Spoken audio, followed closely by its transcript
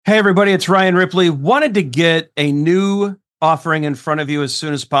Hey, everybody, it's Ryan Ripley. Wanted to get a new offering in front of you as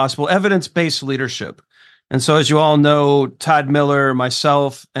soon as possible, evidence-based leadership. And so as you all know, Todd Miller,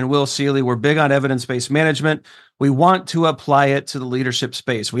 myself, and Will Seeley, we're big on evidence-based management. We want to apply it to the leadership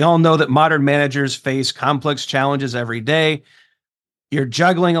space. We all know that modern managers face complex challenges every day. You're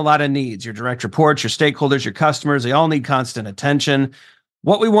juggling a lot of needs. Your direct reports, your stakeholders, your customers, they all need constant attention.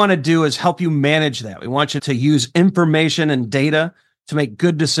 What we want to do is help you manage that. We want you to use information and data to make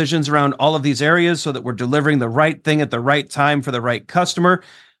good decisions around all of these areas so that we're delivering the right thing at the right time for the right customer.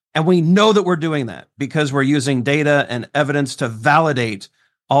 And we know that we're doing that because we're using data and evidence to validate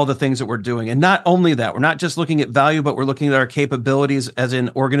all the things that we're doing. And not only that, we're not just looking at value, but we're looking at our capabilities as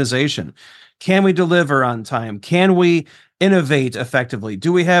an organization. Can we deliver on time? Can we innovate effectively?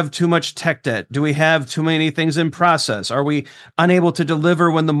 Do we have too much tech debt? Do we have too many things in process? Are we unable to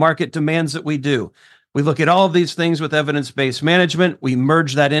deliver when the market demands that we do? We look at all of these things with evidence-based management. We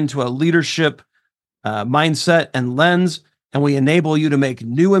merge that into a leadership mindset and lens, and we enable you to make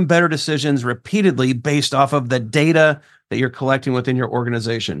new and better decisions repeatedly based off of the data that you're collecting within your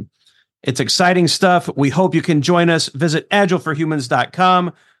organization. It's exciting stuff. We hope you can join us. Visit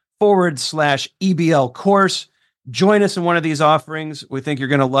agileforhumans.com/EBL course. Join us in one of these offerings. We think you're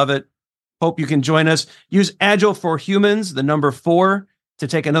going to love it. Hope you can join us. Use Agile for Humans, the number 4, to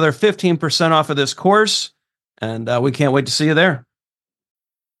take another 15% off of this course. And we can't wait to see you there.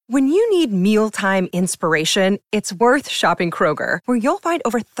 When you need mealtime inspiration, it's worth shopping Kroger, where you'll find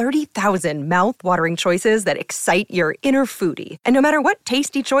over 30,000 mouth-watering choices that excite your inner foodie. And no matter what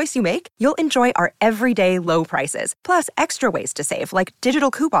tasty choice you make, you'll enjoy our everyday low prices, plus extra ways to save, like digital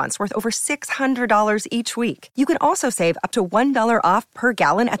coupons worth over $600 each week. You can also save up to $1 off per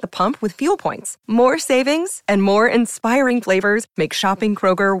gallon at the pump with fuel points. More savings and more inspiring flavors make shopping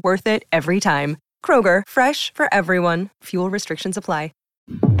Kroger worth it every time. Kroger, fresh for everyone. Fuel restrictions apply.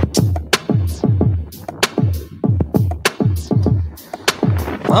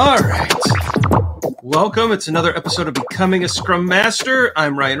 All right. Welcome. It's another episode of Becoming a Scrum Master.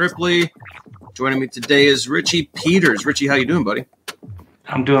 I'm Ryan Ripley. Joining me today is Richie Peters. Richie, how you doing, buddy?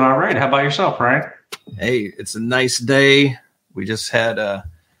 I'm doing all right. How about yourself, Ryan? Hey, it's a nice day. We just had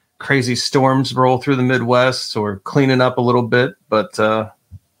crazy storms roll through the Midwest, so we're cleaning up a little bit, but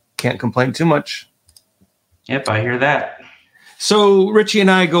can't complain too much. Yep, I hear that. So Richie and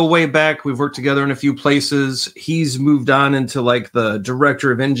I go way back. We've worked together in a few places. He's moved on into like the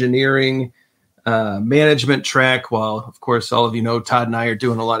director of engineering management track, while, of course, all of you know, Todd and I are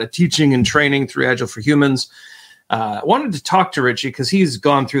doing a lot of teaching and training through Agile for Humans. I wanted to talk to Richie because he's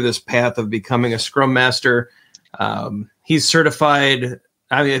gone through this path of becoming a Scrum Master. He's certified.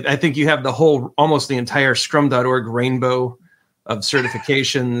 I mean, I think you have almost the entire Scrum.org rainbow of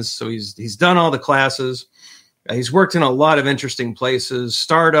certifications. So he's done all the classes. He's worked in a lot of interesting places,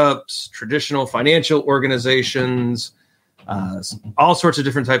 startups, traditional financial organizations, all sorts of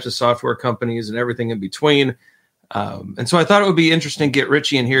different types of software companies and everything in between. And so I thought it would be interesting to get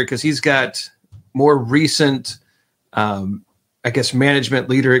Richie in here because he's got more recent, management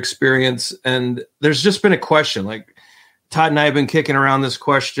leader experience. And there's just been a question, like Todd and I have been kicking around this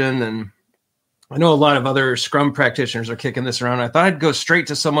question, and I know a lot of other Scrum practitioners are kicking this around. I thought I'd go straight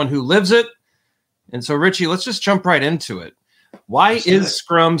to someone who lives it. And so, Richie, let's just jump right into it. Why is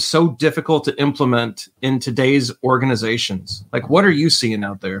Scrum so difficult to implement in today's organizations? Like, what are you seeing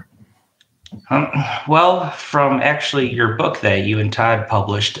out there? Well, from actually your book that you and Todd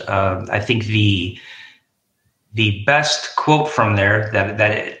published, I think the best quote from there,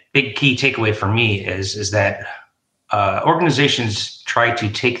 that big key takeaway for me is that organizations try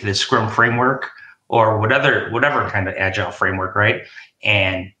to take the Scrum framework or whatever kind of agile framework, right,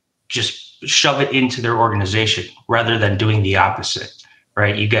 and just shove it into their organization rather than doing the opposite,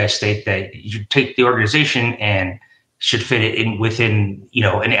 right? You guys state that you take the organization and should fit it in within,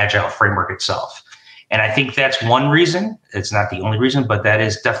 an agile framework itself. And I think that's one reason. It's not the only reason, but that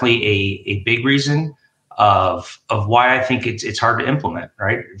is definitely a big reason of why I think it's hard to implement,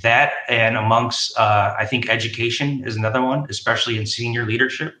 right? That, and amongst, I think education is another one, especially in senior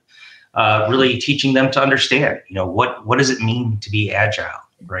leadership, really teaching them to understand, what does it mean to be agile?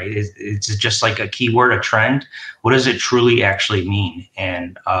 Right? It's just like a keyword, a trend. What does it truly actually mean?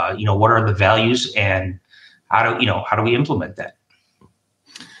 And, what are the values and how do we implement that?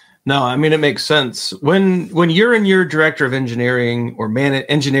 No, I mean, it makes sense. When you're in your director of engineering or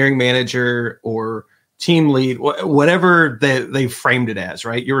engineering manager or team lead, whatever they framed it as,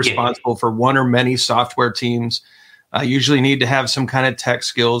 right? You're responsible for one or many software teams. Usually need to have some kind of tech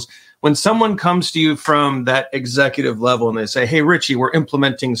skills. When someone comes to you from that executive level and they say, hey, Richie, we're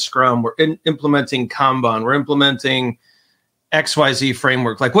implementing Scrum, we're implementing Kanban, we're implementing XYZ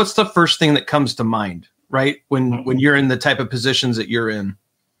framework, like what's the first thing that comes to mind, right? When you're in the type of positions that you're in?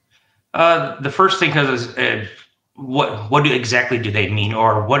 The first thing is what exactly do they mean,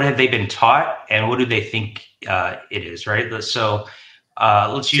 or what have they been taught, and what do they think it is, right? So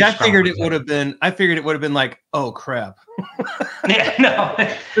let's use. I figured it would have been like, oh crap. Yeah, no.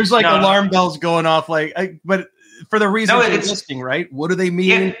 There's like alarm bells going off, but for the reason you're listening, right? What do they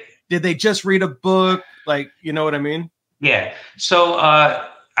mean? Yeah. Did they just read a book? Like, you know what I mean? Yeah. So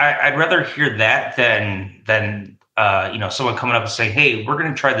I'd rather hear that than someone coming up and saying, "Hey, we're going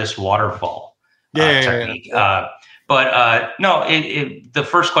to try this waterfall technique." Yeah. No, the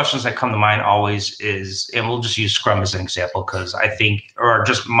first questions that come to mind always is, and we'll just use Scrum as an example because I think, or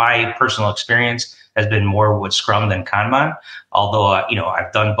just my personal experience has been more with Scrum than Kanban. Although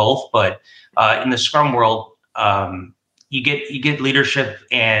I've done both, but in the Scrum world, you get leadership,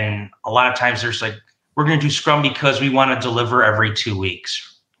 and a lot of times there's like, we're going to do Scrum because we want to deliver every 2 weeks.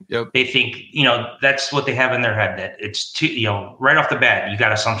 Yep. They think, that's what they have in their head, that it's right off the bat, you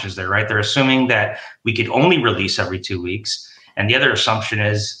got assumptions there, right? They're assuming that we could only release every 2 weeks. And the other assumption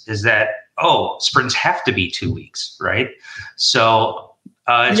is that, sprints have to be 2 weeks, right? So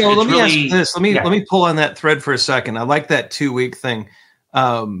let me ask this. Let me pull on that thread for a second. I like that 2 week thing.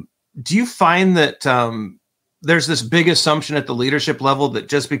 Do you find that there's this big assumption at the leadership level that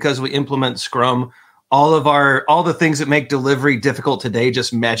just because we implement Scrum, all the things that make delivery difficult today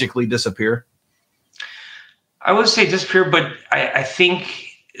just magically disappear? I would say disappear, but I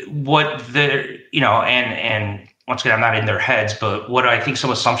think what and once again, I'm not in their heads, but what I think some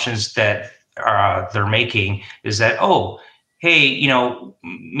assumptions that they're making is that, hey,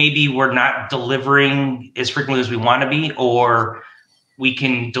 maybe we're not delivering as frequently as we want to be, or we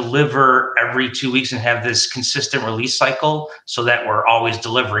can deliver every 2 weeks and have this consistent release cycle so that we're always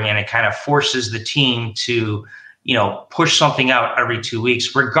delivering. And it kind of forces the team to, push something out every 2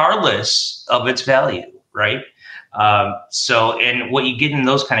 weeks, regardless of its value. Right. And what you get in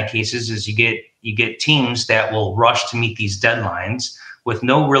those kind of cases is you get teams that will rush to meet these deadlines with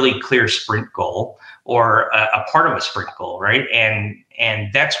no really clear sprint goal or a part of a sprint goal. Right.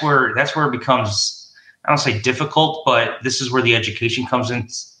 And that's where it becomes, I don't say difficult, but this is where the education comes in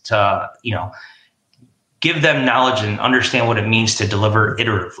to, give them knowledge and understand what it means to deliver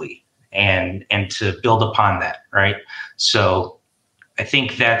iteratively and to build upon that. Right. So I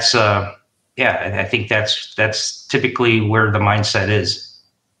think that's, I think that's typically where the mindset is.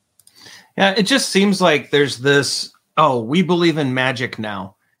 Yeah. It just seems like there's this, we believe in magic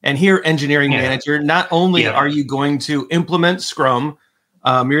now. And here, engineering manager, not only are you going to implement Scrum,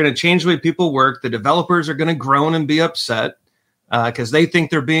 you're going to change the way people work. The developers are going to groan and be upset because they think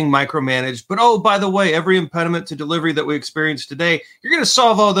they're being micromanaged. But, by the way, every impediment to delivery that we experience today, you're going to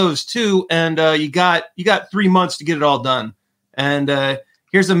solve all those too. And you got 3 months to get it all done. And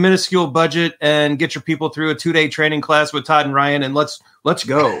here's a minuscule budget, and get your people through a 2-day training class with Todd and Ryan, and let's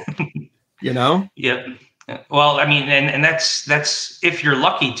go. Yep. Well, I mean, and that's if you're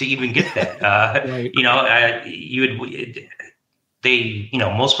lucky to even get that. Right. You would.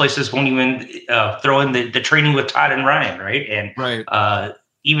 Most places won't even throw in the training with Todd and Ryan, right? And right.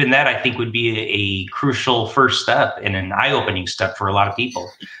 Even that, I think, would be a crucial first step and an eye-opening step for a lot of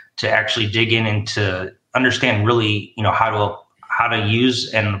people to actually dig in and to understand really, how to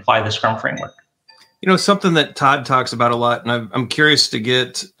use and apply the Scrum framework. Something that Todd talks about a lot, and I'm curious to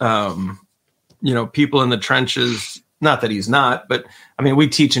get, people in the trenches. Not that he's not, but I mean, we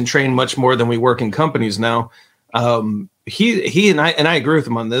teach and train much more than we work in companies now. He and I agree with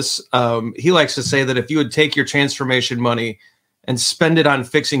him on this. He likes to say that if you would take your transformation money and spend it on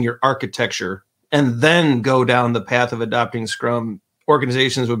fixing your architecture and then go down the path of adopting Scrum,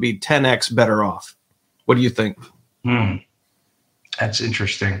 organizations would be 10x better off. What do you think? That's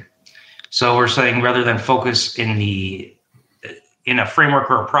interesting. So we're saying rather than focus in a framework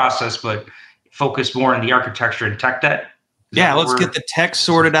or a process, but focus more on the architecture and tech debt. Yeah, let's get the tech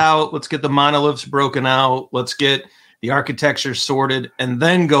sorted out. Let's get the monoliths broken out. Let's get the architecture sorted, and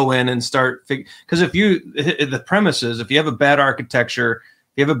then go in and start. Because the premise is, if you have a bad architecture,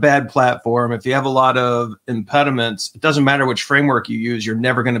 if you have a bad platform, if you have a lot of impediments, it doesn't matter which framework you use, you're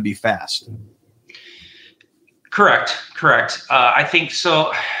never going to be fast. Correct. I think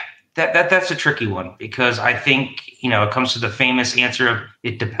so. That's a tricky one, because I think, it comes to the famous answer of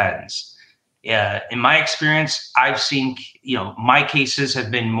it depends. In my experience, I've seen, my cases have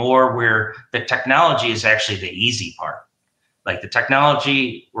been more where the technology is actually the easy part. Like the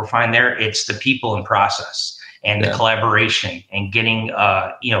technology, we're fine there. It's the people and process and the collaboration and getting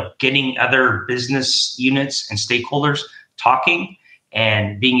other business units and stakeholders talking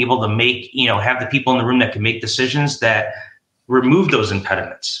and being able to make, have the people in the room that can make decisions that remove those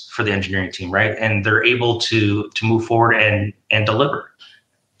impediments for the engineering team, right? And they're able to move forward and deliver.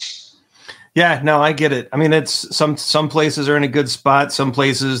 Yeah, no, I get it. I mean, it's some places are in a good spot. Some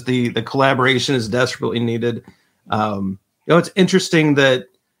places the collaboration is desperately needed. It's interesting that,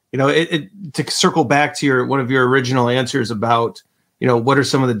 to circle back to one of your original answers about, what are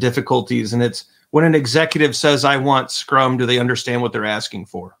some of the difficulties? And it's when an executive says, I want Scrum, do they understand what they're asking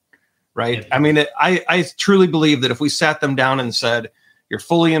for? Right. Yeah. I mean, I truly believe that if we sat them down and said, you're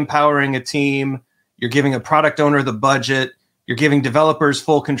fully empowering a team, you're giving a product owner the budget, you're giving developers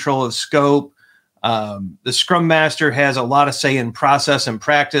full control of scope. The Scrum Master has a lot of say in process and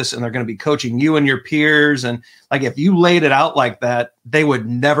practice, and they're going to be coaching you and your peers. And like, if you laid it out like that, they would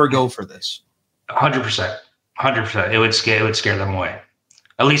never go for this. 100%. It would scare them away.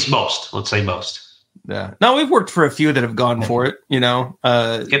 At least most. Let's say most. Yeah. Now we've worked for a few that have gone for it.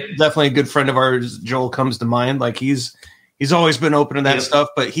 Definitely a good friend of ours, Joel, comes to mind. Like he's always been open to that stuff,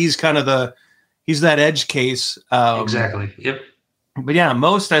 but he's kind of he's that edge case. Exactly. Yep. But yeah,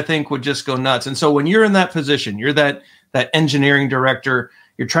 most I think would just go nuts. And so when you're in that position, you're that engineering director,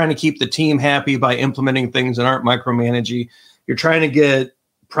 you're trying to keep the team happy by implementing things that aren't micromanaging. You're trying to get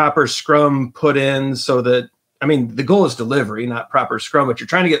proper Scrum put in so that, the goal is delivery, not proper Scrum, but you're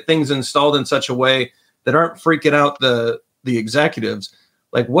trying to get things installed in such a way that aren't freaking out the executives.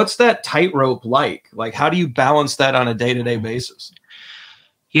 Like, what's that tightrope like? Like, how do you balance that on a day-to-day basis?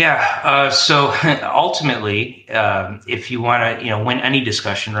 Yeah. So ultimately, if you want to, win any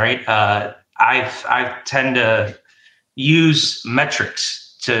discussion, right? I tend to use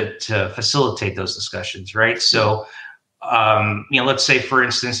metrics to facilitate those discussions, right? So, let's say, for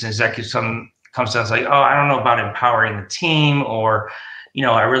instance, an executive comes down and like, oh, I don't know about empowering the team, or,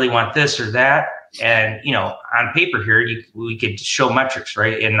 I really want this or that. And, on paper here, we could show metrics,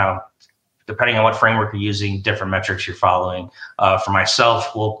 right? And depending on what framework you're using, different metrics you're following. For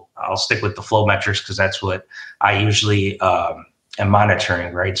myself, I'll stick with the flow metrics because that's what I usually am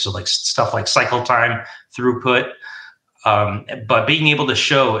monitoring, right? So like stuff like cycle time, throughput, but being able to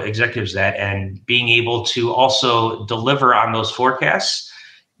show executives that and being able to also deliver on those forecasts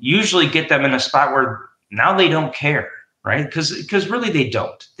usually get them in a spot where now they don't care, right? Because really they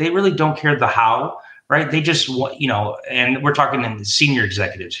don't. They really don't care the how, right? They just want, and we're talking in the senior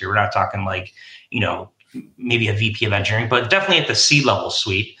executives here. We're not talking like, maybe a VP of engineering, but definitely at the C-level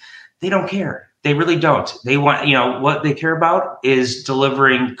suite, they don't care. They really don't. They want, what they care about is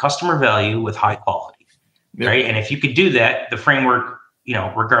delivering customer value with high quality, right? And if you could do that, the framework,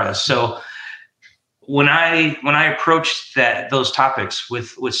 regardless. So when I approach those topics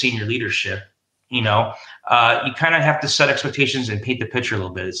with senior leadership, you kind of have to set expectations and paint the picture a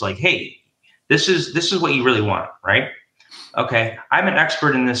little bit. It's like, hey, this is what you really want, right? Okay, I'm an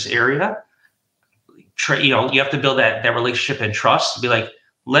expert in this area. You have to build that relationship and trust to be like,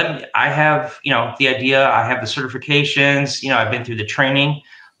 I have, the idea, I have the certifications, I've been through the training.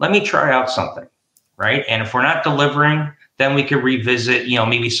 Let me try out something, right? And if we're not delivering, then we could revisit,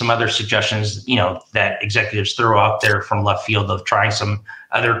 maybe some other suggestions, that executives throw out there from left field of trying some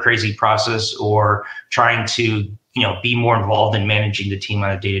other crazy process or trying to, be more involved in managing the team on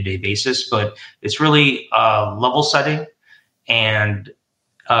a day-to-day basis. But it's really level setting. And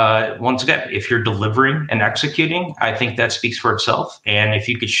once again, if you're delivering and executing, I think that speaks for itself. And if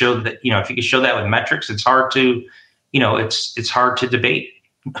you could show that, with metrics, it's hard to, it's hard to debate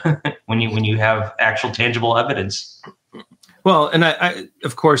when you have actual tangible evidence. Well, and I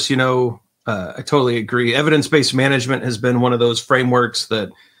of course, I totally agree. Evidence-based management has been one of those frameworks that,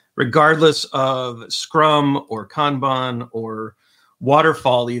 regardless of Scrum or Kanban or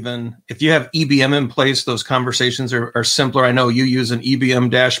Waterfall, even if you have EBM in place, those conversations are simpler. I know you use an EBM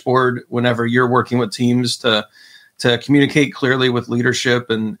dashboard whenever you're working with teams to communicate clearly with leadership.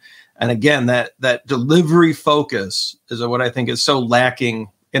 And again, that delivery focus is what I think is so lacking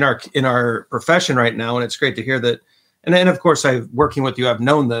in our profession right now. And it's great to hear that. And of course, working with you, I've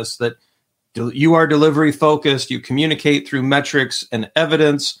known this, that you are delivery focused. You communicate through metrics and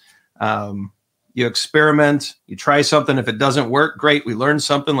evidence. You experiment, you try something. If it doesn't work, great. We learned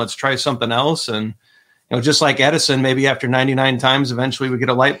something. Let's try something else. And, just like Edison, maybe after 99 times, eventually we get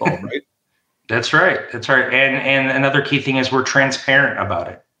a light bulb, right? That's right. And another key thing is we're transparent about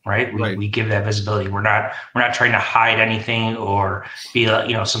it, right? We give that visibility. We're not trying to hide anything or be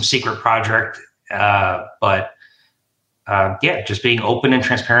some secret project. But just being open and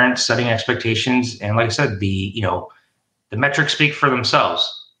transparent, setting expectations. And like I said, the metrics speak for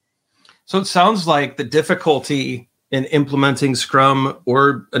themselves. So it sounds like the difficulty in implementing Scrum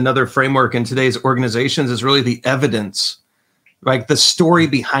or another framework in today's organizations is really the evidence, like the story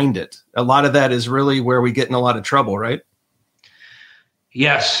behind it. A lot of that is really where we get in a lot of trouble, right?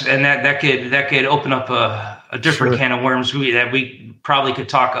 Yes, and that could open up a different can of worms. We probably could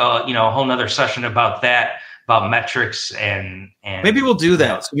talk a whole nother session about that, about metrics and maybe we'll do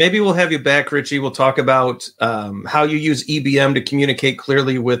that. So maybe we'll have you back, Richie. We'll talk about how you use EBM to communicate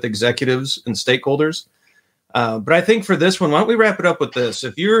clearly with executives and stakeholders. But I think for this one, why don't we wrap it up with this?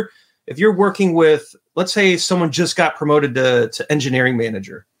 If you're working with, let's say someone just got promoted to engineering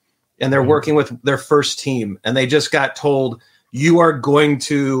manager, and they're working with their first team, and they just got told, you are going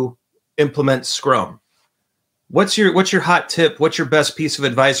to implement Scrum. What's your hot tip? What's your best piece of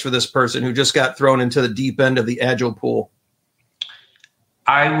advice for this person who just got thrown into the deep end of the Agile pool?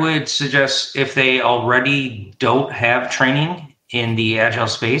 I would suggest, if they already don't have training in the Agile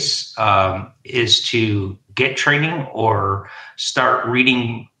space, is to get training or start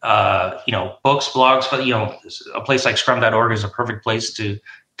reading, books, blogs. But a place like Scrum.org is a perfect place to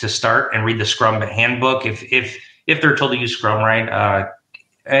start and read the Scrum handbook. If they're told to use Scrum, right?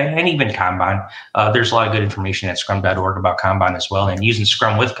 And even Kanban. There's a lot of good information at Scrum.org about Kanban as well, and using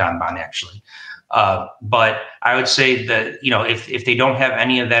Scrum with Kanban, actually. But I would say that, if they don't have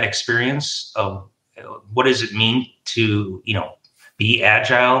any of that experience of what does it mean to, be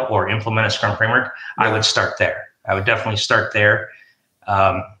agile or implement a Scrum framework, I would start there. I would definitely start there.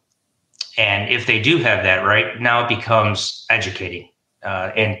 And if they do have that, right, now it becomes educating.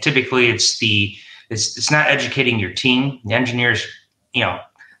 And typically it's not educating your team. The engineers,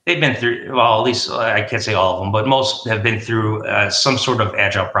 they've been through, well, at least I can't say all of them, but most have been through some sort of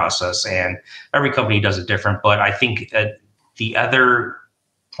agile process, and every company does it different. But I think the other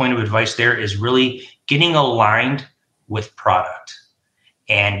point of advice there is really getting aligned with product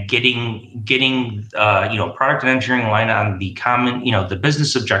and getting product and engineering aligned on the common, the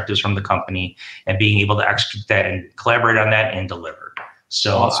business objectives from the company, and being able to execute that and collaborate on that and deliver.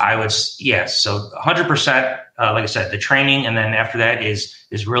 So awesome. I would, so 100%, like I said, the training, and then after that is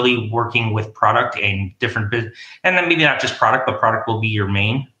really working with product and different and then maybe not just product, but product will be your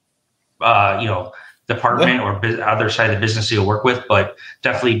main, department or other side of the business you'll work with, but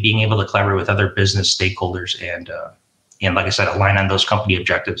definitely being able to collaborate with other business stakeholders and like I said, align on those company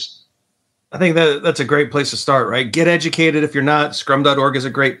objectives. I think that's a great place to start, right? Get educated. If you're not, Scrum.org is a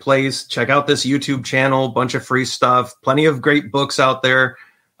great place. Check out this YouTube channel, bunch of free stuff, plenty of great books out there.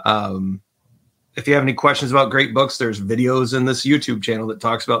 If you have any questions about great books, there's videos in this YouTube channel that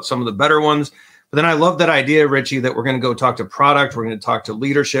talks about some of the better ones. But then I love that idea, Richie, that we're going to go talk to product. We're going to talk to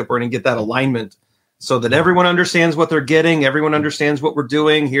leadership. We're going to get that alignment so that everyone understands what they're getting. Everyone understands what we're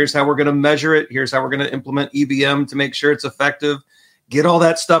doing. Here's how we're going to measure it. Here's how we're going to implement EBM to make sure it's effective. Get all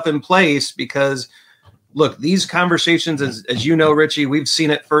that stuff in place, because look, these conversations, as you know, Richie, we've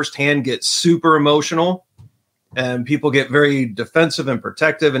seen it firsthand, get super emotional and people get very defensive and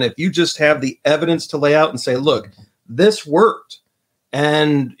protective. And if you just have the evidence to lay out and say, look, this worked,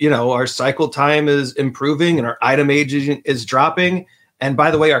 and our cycle time is improving and our item age is dropping. And by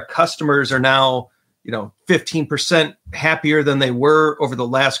the way, our customers are now, 15% happier than they were over the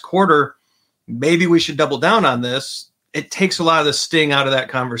last quarter. Maybe we should double down on this. It takes a lot of the sting out of that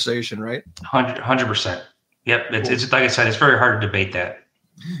conversation, right? 100%. Yep. It's like I said, it's very hard to debate that.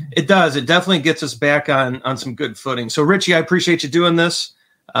 It does. It definitely gets us back on some good footing. So Richie, I appreciate you doing this.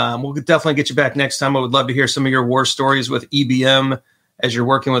 We'll definitely get you back next time. I would love to hear some of your war stories with EBM as you're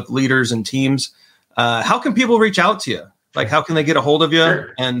working with leaders and teams. How can people reach out to you? Like, how can they get a hold of you?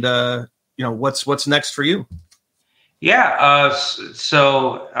 Sure. And, what's next for you? Yeah.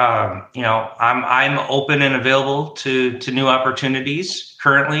 I'm open and available to new opportunities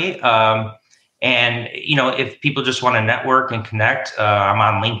currently. And if people just want to network and connect, I'm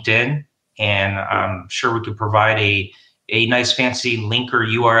on LinkedIn, and I'm sure we could provide a nice fancy link or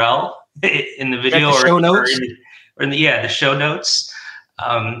URL in the video or show notes. The show notes.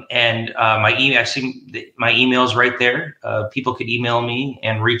 And my email, my email's right there. People could email me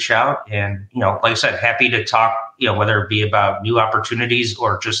and reach out, and, like I said, happy to talk, whether it be about new opportunities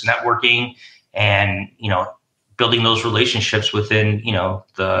or just networking and, building those relationships within,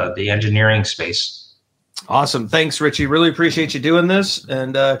 the engineering space. Awesome. Thanks, Richie. Really appreciate you doing this.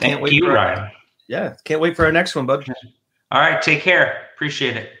 And can't wait. Thank you, Ryan. Yeah. Can't wait for our next one, bud. All right. Take care.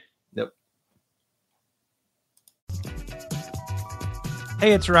 Appreciate it. Yep.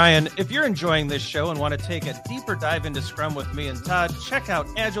 Hey, it's Ryan. If you're enjoying this show and want to take a deeper dive into Scrum with me and Todd, check out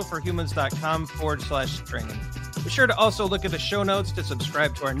agileforhumans.com/training. Be sure to also look at the show notes to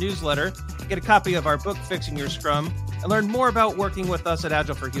subscribe to our newsletter, get a copy of our book, Fixing Your Scrum, and learn more about working with us at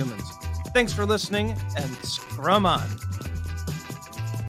Agile for Humans. Thanks for listening, and Scrum on.